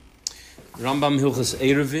Rambam Hilchas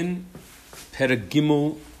Eruvin, Perek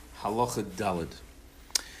Gimel, Halacha Daled.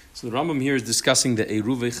 So the Rambam here is discussing the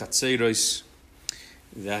Eruvei Chatzeros,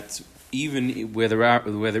 that even where there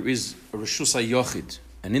is a Reshus HaYochid,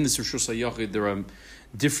 and in this Reshus HaYochid there are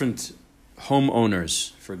different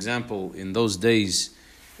homeowners. For example, in those days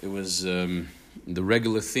it was the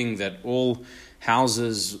regular thing that all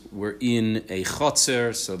houses were in a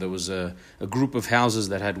chotzer, so there was a group of houses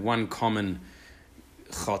that had one common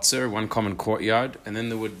chotzer, one common courtyard, and then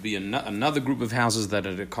there would be another group of houses that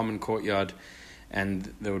had a common courtyard,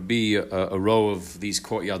 and there would be a row of these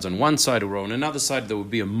courtyards on one side, a row on another side. There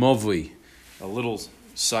would be a movui, a little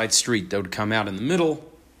side street that would come out in the middle,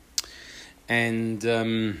 and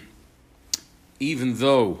even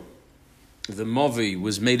though the movui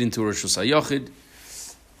was made into Reshus HaYochid,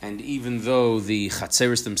 and even though the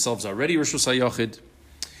Chatzeris themselves are already Reshus HaYochid,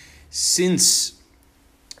 since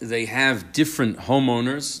they have different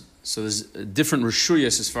homeowners, so there's different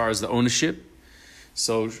Reshuyas as far as the ownership.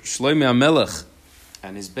 So Shloimeh HaMelech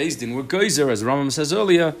and his Beis Din were geyser, as Rambam says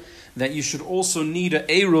earlier, that you should also need an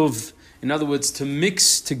Eruv, in other words, to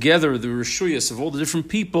mix together the Reshuyas of all the different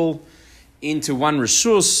people into one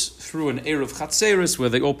Reshus through an Eruv Chatzeris, where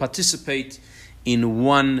they all participate in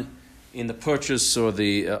the purchase or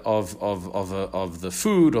the of the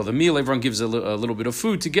food or the meal. Everyone gives a little bit of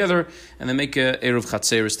food together, and they make a Eruv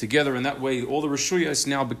Chatzeris together, and that way all the Reshuyas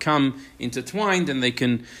now become intertwined, and they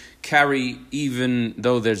can carry even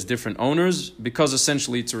though there's different owners, because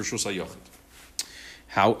essentially it's a Reshus HaYochid.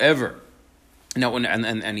 However, now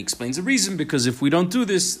and he explains the reason, because if we don't do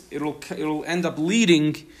this, it'll end up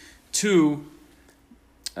leading to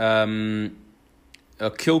a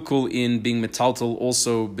kilkul in being metaltal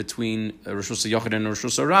also between Reshus HaYochid and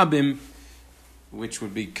Reshus HaRabim, which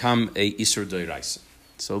would become a Isur D'Oraisa.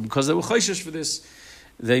 So because they were chayshish for this,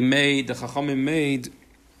 the Chachamim made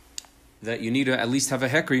that you need to at least have a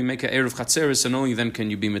hekri, you make an Eruv Chatzeris, and only then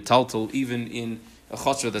can you be metaltal even in a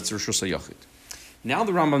chotzer that's Reshus HaYochid. Now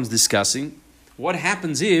the Rambam's discussing what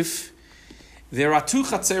happens if there are two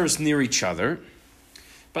Chatzeris near each other,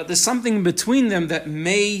 but there's something between them that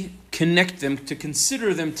may connect them, to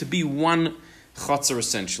consider them to be one chotzer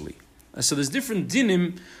essentially. So there's different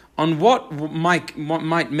dinim on what might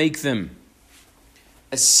make them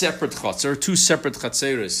a separate chotzer, two separate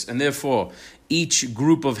chatzeres, and therefore each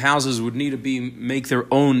group of houses would need to make their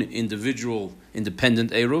own individual,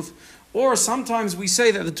 independent eruv. Or sometimes we say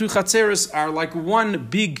that the two chatzeres are like one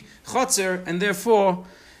big chotzer, and therefore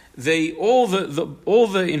all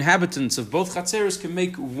the inhabitants of both chatzeres can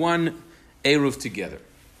make one eruv together.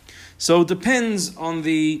 So it depends on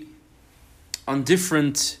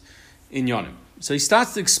different inyanim. So he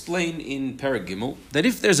starts to explain in Perek Gimel that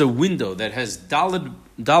if there's a window that has daled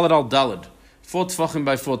al daled, 4 tfachim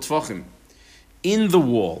by 4 tfachim, in the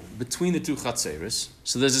wall between the two chatzeres,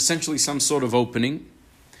 so there's essentially some sort of opening,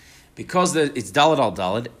 because it's daled al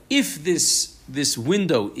daled. If this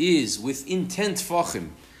window is within 10 tfachim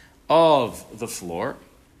of the floor,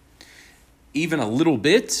 even a little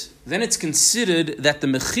bit, then it's considered that the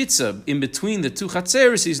mechitza in between the two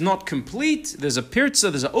chatzeres is not complete. There's a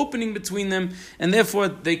pirza, there's an opening between them, and therefore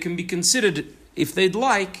they can be considered, if they'd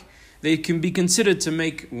like, they can be considered to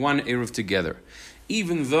make one eruv together.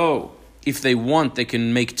 Even though, if they want, they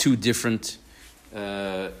can make two different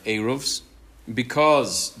eruvs,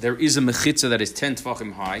 because there is a mechitza that is 10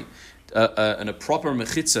 tfachim high, and a proper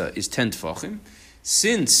mechitza is 10 tfachim.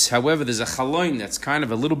 Since, however, there's a chaloin that's kind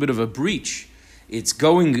of a little bit of a breach, it's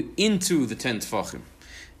going into the 10 tfachim.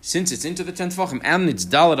 Since it's into the 10 tfachim and it's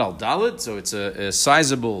daled al daled, so it's a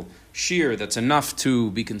sizable shear that's enough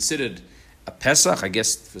to be considered a pesach, I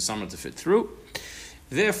guess, for someone to fit through.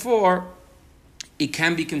 Therefore, it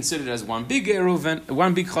can be considered as one big eruv and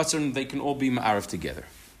one big chotzer, and they can all be ma'arif together.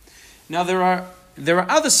 Now there are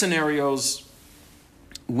other scenarios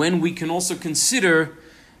when we can also consider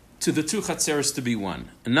to the two chatzeres to be one.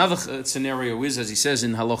 Another scenario is, as he says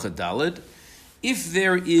in Halacha Daled, if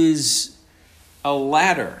there is a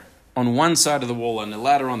ladder on one side of the wall and a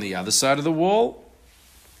ladder on the other side of the wall,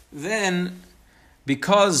 then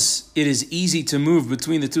because it is easy to move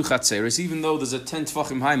between the two chatzeres, even though there's a 10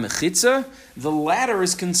 tfachim high mechitza, the ladder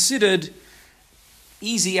is considered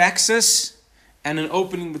easy access and an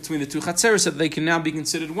opening between the two chatzeres, that they can now be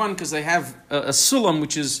considered one, because they have a sulam,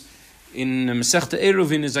 which is in Masechta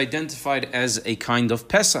Eruvin is identified as a kind of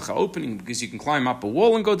Pesach, an opening, because you can climb up a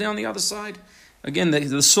wall and go down the other side. Again, the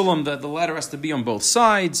sulam, the ladder has to be on both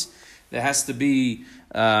sides. There has to be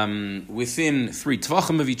within 3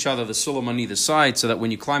 tvachim of each other, the sulam on either side, so that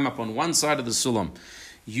when you climb up on one side of the sulam,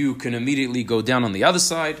 you can immediately go down on the other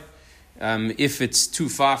side. If it's too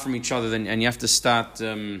far from each other, then and you have to start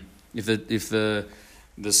if the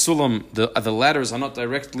sulam, the ladders are not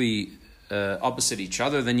directly opposite each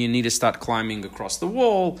other, then you need to start climbing across the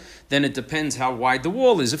wall. Then it depends how wide the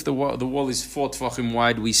wall is. If the wall is 4 tefachim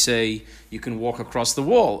wide, we say you can walk across the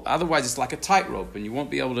wall. Otherwise, it's like a tightrope, and you won't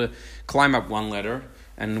be able to climb up one ladder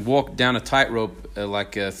and walk down a tightrope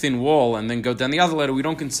like a thin wall, and then go down the other ladder. We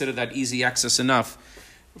don't consider that easy access enough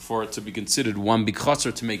for it to be considered one big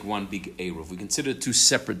chutzner to make one big eruv. We consider it two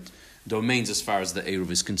separate domains as far as the eruv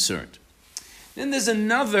is concerned. Then there's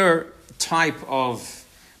another type of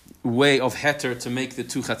way of heter to make the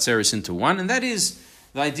two chatzeris into one, and that is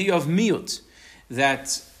the idea of miut,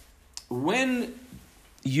 that when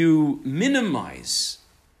you minimize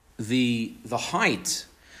the height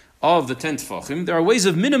of the 10 tefachim, there are ways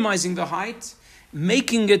of minimizing the height,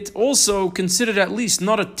 making it also considered at least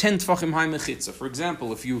not a 10 tefachim high mechitza. For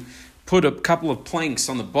example, if you put a couple of planks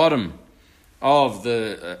on the bottom of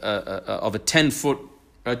a 10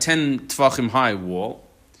 tefachim high wall,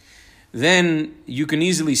 then you can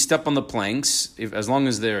easily step on the planks, as long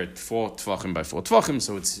as they're at 4 tefachim by 4 tefachim,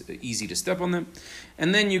 so it's easy to step on them.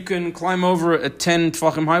 And then you can climb over a 10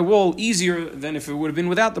 tefachim high wall easier than if it would have been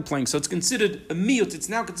without the planks. So it's considered a miut. It's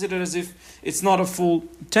now considered as if it's not a full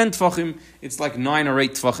 10 tefachim, it's like 9 or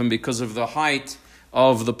 8 tefachim because of the height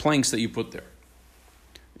of the planks that you put there.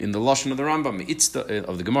 In the Lashon of the Rambam,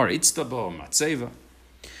 of the Gemara, itztaba, matzeva,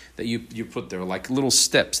 that you put there, like little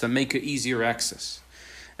steps that make it easier access.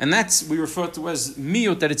 And that's, we refer to as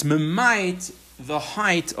miut, that it's memait, the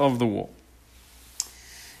height of the wall.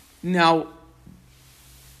 Now,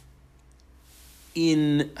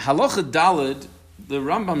 in Halacha Daled, the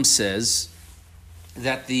Rambam says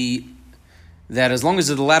that as long as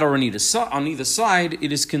the ladder on either side,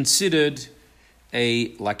 it is considered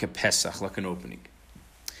like a Pesach, like an opening.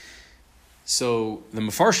 So the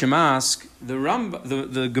Mefarshim ask,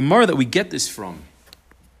 the Gemara that we get this from,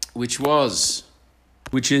 which is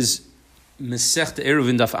Masechta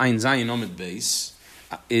Eruvin Daf Ein Zayin Omid Beis,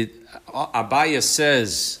 Abaya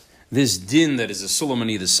says this din that is a sulam on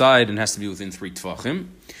either side and has to be within 3 tefachim.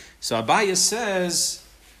 So Abaya says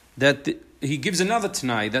that he gives another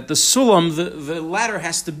Tanai, that the sulam, the ladder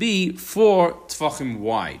has to be 4 tefachim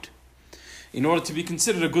wide in order to be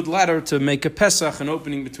considered a good ladder to make a Pesach, an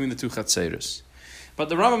opening between the two chatzeros. But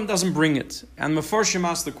the Rambam doesn't bring it, and Mefarshim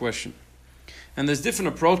asked the question. And there's different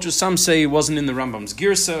approaches. Some say it wasn't in the Rambam's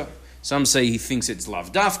Girsa. Some say he thinks it's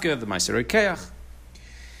Lav Dafka, the Meiser Keach.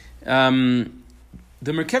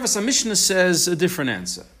 The Merkevas HaMishnah says a different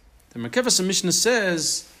answer. The Merkevas HaMishnah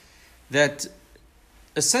says that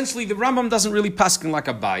essentially the Rambam doesn't really paskin like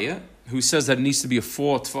Abaya, who says that it needs to be a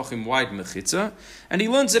 4 tefachim wide mechitza, and he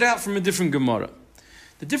learns it out from a different Gemara.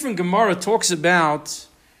 The different Gemara talks about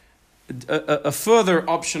a further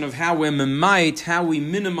option of how we're memait, how we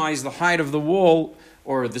minimize the height of the wall,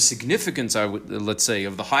 or the significance, let's say,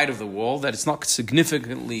 of the height of the wall, that it's not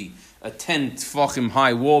significantly a 10 tefachim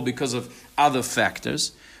high wall because of other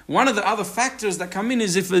factors. One of the other factors that come in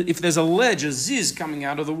is if there's a ledge, a ziz coming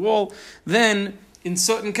out of the wall, then in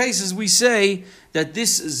certain cases we say that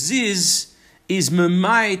this ziz is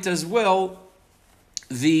memait as well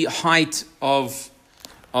the height of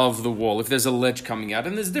the wall, if there's a ledge coming out.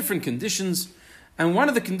 And there's different conditions. And one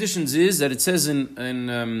of the conditions is that it says in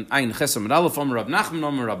Ayin Chesam Aleph Omer Rab Nachman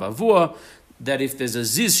Omer Rab Avua that if there's a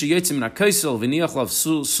ziz sheyetzim min hakaisel v'niach lav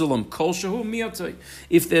sulam kol shehu miyotay,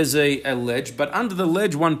 if there's a ledge, but under the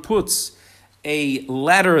ledge one puts a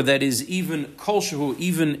ladder that is even kol shehu,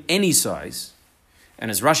 even any size,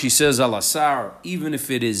 and as Rashi says al asar, even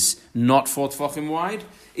if it is not 4 tefachim wide,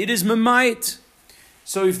 it is memait.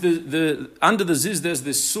 So if the under the ziz there's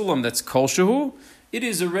this sulam that's kol shehu, it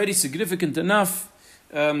is already significant enough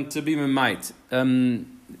to be memait.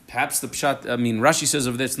 Perhaps the pshat, Rashi says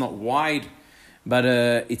of that it's not wide, but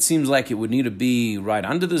it seems like it would need to be right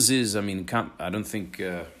under the ziz. I don't think,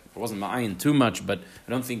 it wasn't ma'ayin too much, but I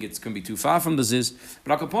don't think it's going to be too far from the ziz.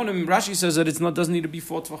 But Akaponim, Rashi says that doesn't need to be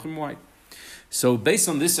 4 tefachim wide. So based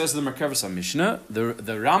on this, says the Merkavas HaMishnah,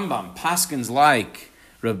 the Rambam paskins like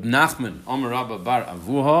Reb Nachman, Omer Rabba Bar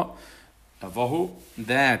Avahu,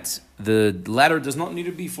 that the ladder does not need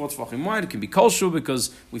to be 4 tefachim wide. It can be kolshu because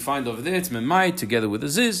we find over there it's memai together with the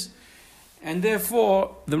ziz, and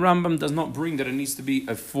therefore the Rambam does not bring that it needs to be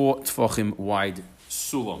a 4 tefachim wide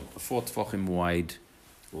sulam, a 4 tefachim wide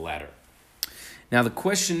ladder. Now the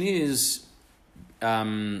question is,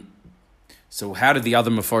 so how did the other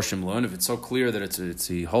Mefarshim learn? If it's so clear that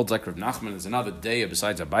he holds like Rav Nachman, there's another day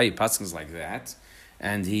besides Abayi paskins like that.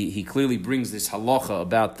 And he clearly brings this halacha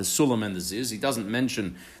about the sulam and the ziz. He doesn't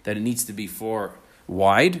mention that it needs to be 4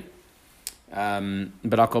 wide. But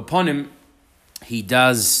Akoponim, he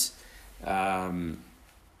does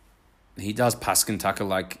he does paskin taka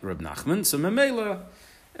like Reb Nachman. So Memela,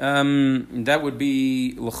 that would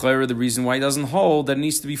be l'chayra the reason why he doesn't hold that it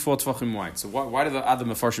needs to be 4 tvachim wide. So why do the other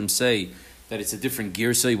Mefarshim say that it's a different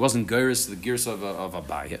girsa? He wasn't girsa, the girsa of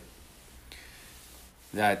Abaye.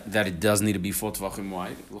 That it does need to be 4 tvachim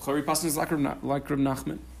wide. L'chayra paskin is like Reb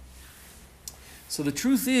Nachman. So the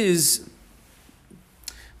truth is,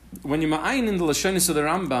 when you ma'ayin in the Lashonis of the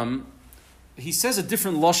Rambam, he says a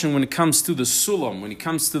different lashon when it comes to the sulam, when it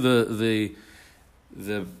comes to the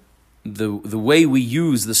way we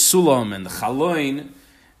use the sulam and the chaloin,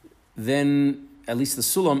 then at least the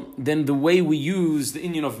sulam, then the way we use the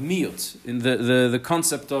inyan of miyut, in the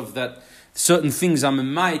concept of that certain things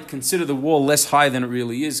might consider the wall less high than it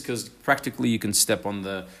really is, because practically you can step on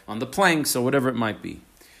the planks or whatever it might be.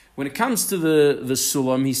 When it comes to the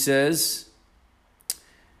sulam, he says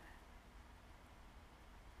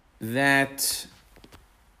that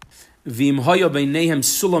v'im hoya beinehem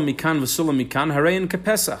sulam mikan v'sulam mikan harein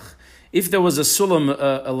kepesach. If there was a sulam,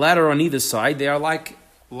 a ladder on either side, they are like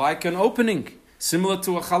an opening, similar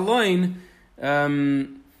to a chaloin.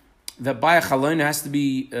 That by a chaloin has to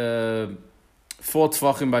be 4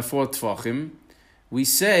 tvachim by 4 tvachim. We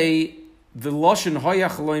say the lashon hoya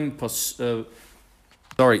chaloin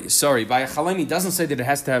Sorry. By a chaloin, he doesn't say that it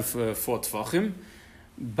has to have 4 tvachim,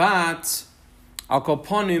 but Al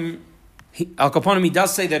Kaponim, he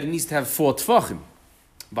does say that it needs to have 4 tvachim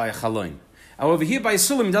by a chaloin. However, here by a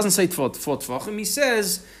sulam, he doesn't say 4 tvachim. He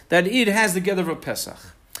says that it has the gather of a Pesach.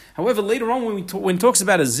 However, later on when he talks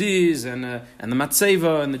about a ziz and the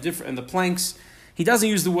matzeva and the planks, he doesn't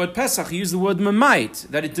use the word Pesach. He uses the word memait,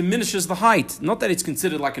 that it diminishes the height, not that it's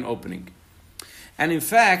considered like an opening. And in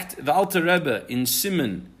fact, the Alter Rebbe in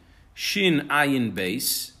Siman Shin Ayin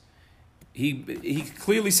Beis, he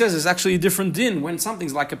clearly says it's actually a different din. When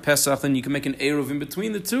something's like a Pesach, then you can make an Eruv in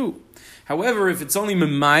between the two. However, if it's only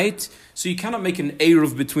memait, so you cannot make an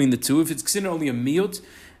Eruv between the two. If it's considered only a miyut,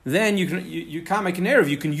 then you can't make an Eruv.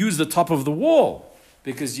 You can use the top of the wall,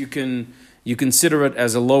 because you consider it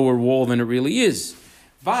as a lower wall than it really is.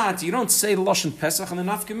 But you don't say Lashon Pesach, and the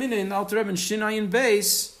Nafkamina in the Alter Rebbe in Shin Ayin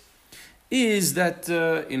Beis is that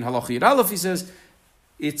in Halacha Yud Aleph he says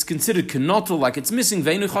it's considered kenotel, like it's missing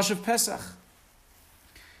Veinu Chashav Pesach.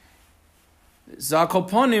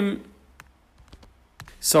 Zakoponim.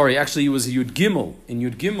 Sorry, actually it was Yud Gimel. In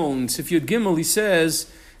Yud Gimel, in Sif Yud Gimel, he says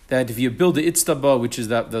that if you build the Itztaba, which is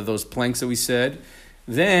those planks that we said,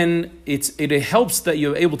 then it helps that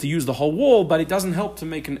you're able to use the whole wall, but it doesn't help to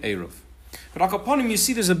make an Eruv. But Akaponim, you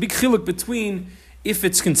see there's a big chiluk between if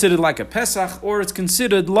it's considered like a Pesach or it's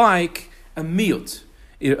considered like a miyut,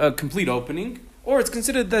 a complete opening, or it's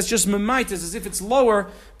considered that's just memait, as if it's lower,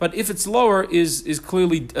 but if it's lower is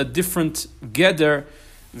clearly a different geder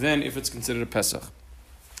than if it's considered a Pesach.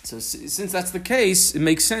 So since that's the case, it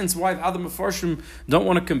makes sense why the other Mefarshim don't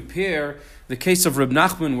want to compare the case of Reb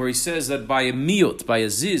Nachman, where he says that by a miyut, by a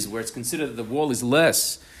ziz, where it's considered that the wall is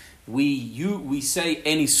less, we say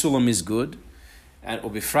any sulam is good. And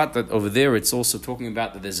obifrat, that over there it's also talking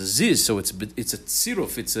about that there's a ziz, so it's a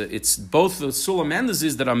tziruf, it's both the sulam and the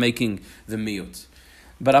ziz that are making the miyut.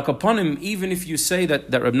 But akaponim, even if you say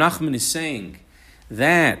that Reb Nachman is saying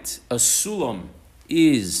that a sulam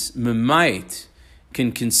is memait,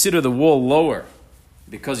 can consider the wall lower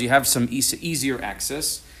because you have some easier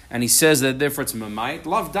access, and he says that therefore it's memait,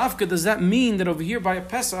 lav davka, does that mean that over here by a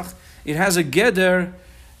Pesach it has a geder,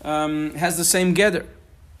 has the same geder?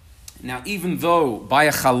 Now, even though by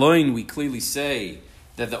a chaloin we clearly say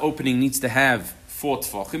that the opening needs to have 4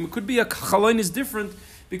 tfachim, it could be a chaloin is different,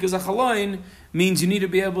 because a chaloin means you need to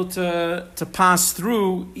be able to pass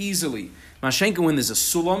through easily. Mashenka, when there's a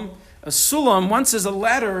sulam, once there's a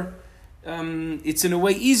ladder, it's in a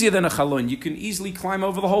way easier than a chaloin. You can easily climb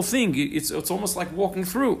over the whole thing. It's almost like walking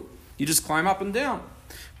through. You just climb up and down.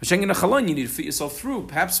 Mashenka, in a chaloin, you need to fit yourself through.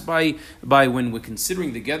 Perhaps by when we're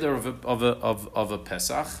considering the gather of a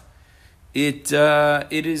Pesach, it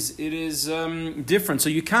is different. So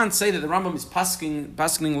you can't say that the Rambam is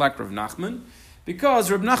paskening like Rav Nachman, because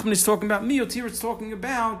Rav Nachman is talking about miyut. Here it's talking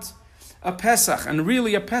about a Pesach, and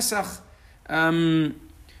really a Pesach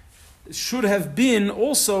should have been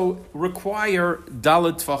also require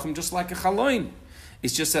daled tfachim, just like a chaloin.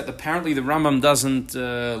 It's just that apparently the Rambam doesn't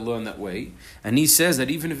learn that way, and he says that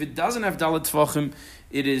even if it doesn't have daled tfachim,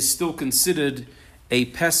 it is still considered a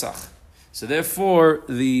Pesach. So therefore,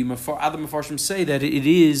 the other Mefarshim say that it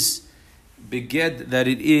is beged, that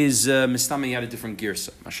it is mistamei at a different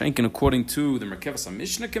girsa. Mashenkin, according to the Merkevas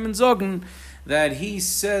HaMishnah, Kemen Zogen, that he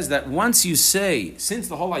says that once you say, since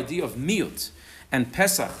the whole idea of miyut and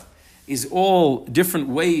Pesach is all different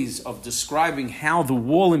ways of describing how the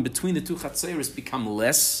wall in between the two chatzeros become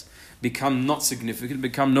less, become not significant,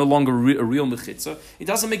 become no longer a real mechitza. It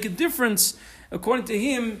doesn't make a difference, according to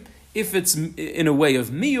him, if it's in a way of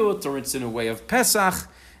miyut or it's in a way of Pesach.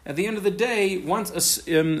 At the end of the day, once a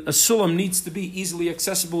sulam needs to be easily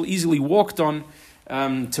accessible, easily walked on,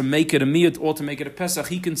 to make it a miyut or to make it a Pesach,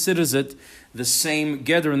 he considers it the same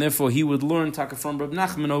geder, and therefore he would learn taka from Reb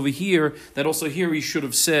Nachman over here, that also here he should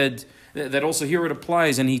have said, that also here it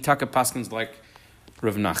applies, and he taka paskins like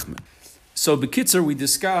Reb Nachman. So Bekitzer, we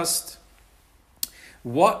discussed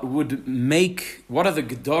what are the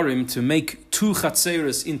gedorim to make two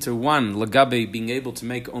chatzeres into one, lagabe being able to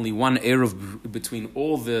make only one eruv between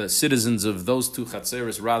all the citizens of those two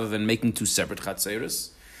chatzeres rather than making two separate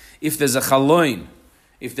chatzeres. If there's a chaloin,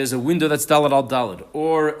 if there's a window that's dalad al dalad,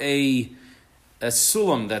 or a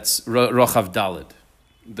sulam that's rochav dalad,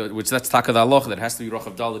 which that's taka d'aloch, that has to be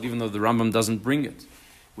rochav dalad, even though the Rambam doesn't bring it,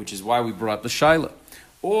 which is why we brought the shaila.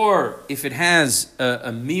 Or if it has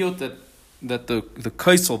a miyut that the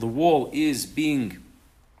kaisel, the wall, is being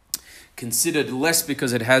considered less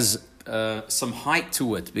because it has some height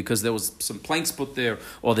to it, because there was some planks put there,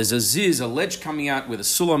 or there's a ziz, a ledge coming out with a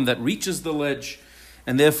sulam that reaches the ledge,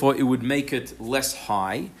 and therefore it would make it less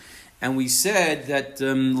high. And we said that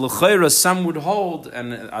l'chayra some would hold,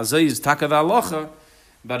 and azay is taka d'alocha,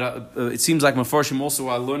 but it seems like Mefarshim also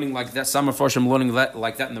are learning like that. Some Mefarshim learning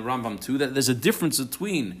like that in the Rambam too. That there's a difference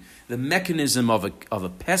between the mechanism of a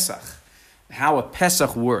Pesach, how a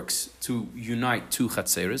Pesach works to unite two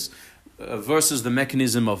chatzeres, versus the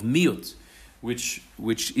mechanism of miyut, which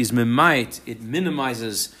is memait. It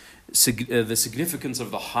minimizes the significance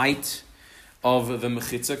of the height of the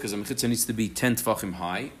mechitza, because the mechitza needs to be 10 tefachim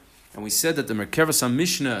high. And we said that the Merkevas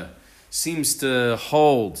HaMishnah seems to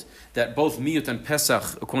hold that both miyut and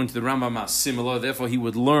Pesach, according to the Rambam, are similar. Therefore, he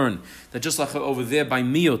would learn that just like over there by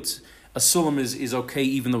miyut, a sulam is okay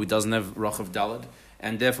even though it doesn't have rochav dalad,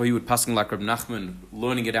 and therefore he would passing like Reb Nachman,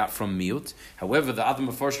 learning it out from miyut. However, the other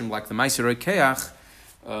Mefarshim, like the Meiser Keach,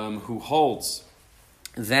 who holds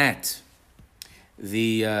that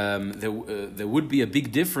there would be a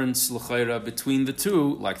big difference l'chayra between the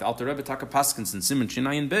two, like the Alter Rebbe Taka Paskins and Simon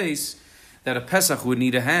Shinayin Beis, that a Pesach would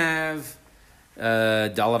need to have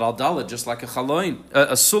dalad al dalad, just like a chaloin.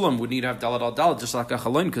 A sulam would need to have dalad al dalad, just like a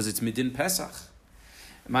chaloin, because it's midin Pesach.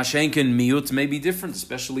 Mashenkin miyut may be different,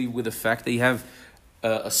 especially with the fact that you have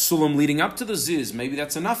a sulam leading up to the ziz. Maybe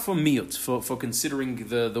that's enough for miyut, for considering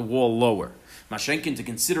the wall lower. Mashenkin, to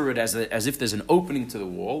consider it as if there's an opening to the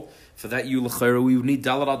wall, for that you l'chayra, we would need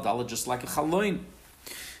dalad al dalad, just like a chaloin.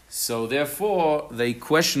 So therefore, they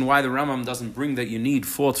question why the Rambam doesn't bring that you need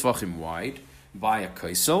 4 tefachim wide by a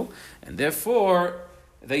kaisel, and therefore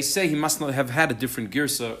they say he must not have had a different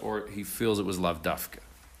girsa, or he feels it was lav dafka.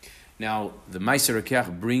 Now, the Meiser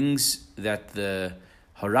Keach brings that the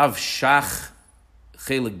Harav Shach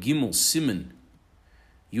Chele Gimel Simen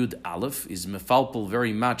Yud Aleph is mefalpel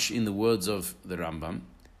very much in the words of the Rambam,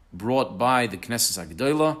 brought by the Knesset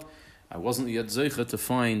Agdola. I wasn't yet zeicha to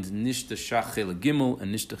find nish the Shach Chele Gimel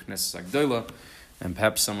and nish the Knesset Agdola, and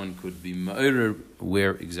perhaps someone could be ma'orer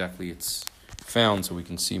where exactly it's found, so we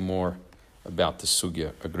can see more about the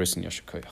sugya. Agresin Yashikoyach.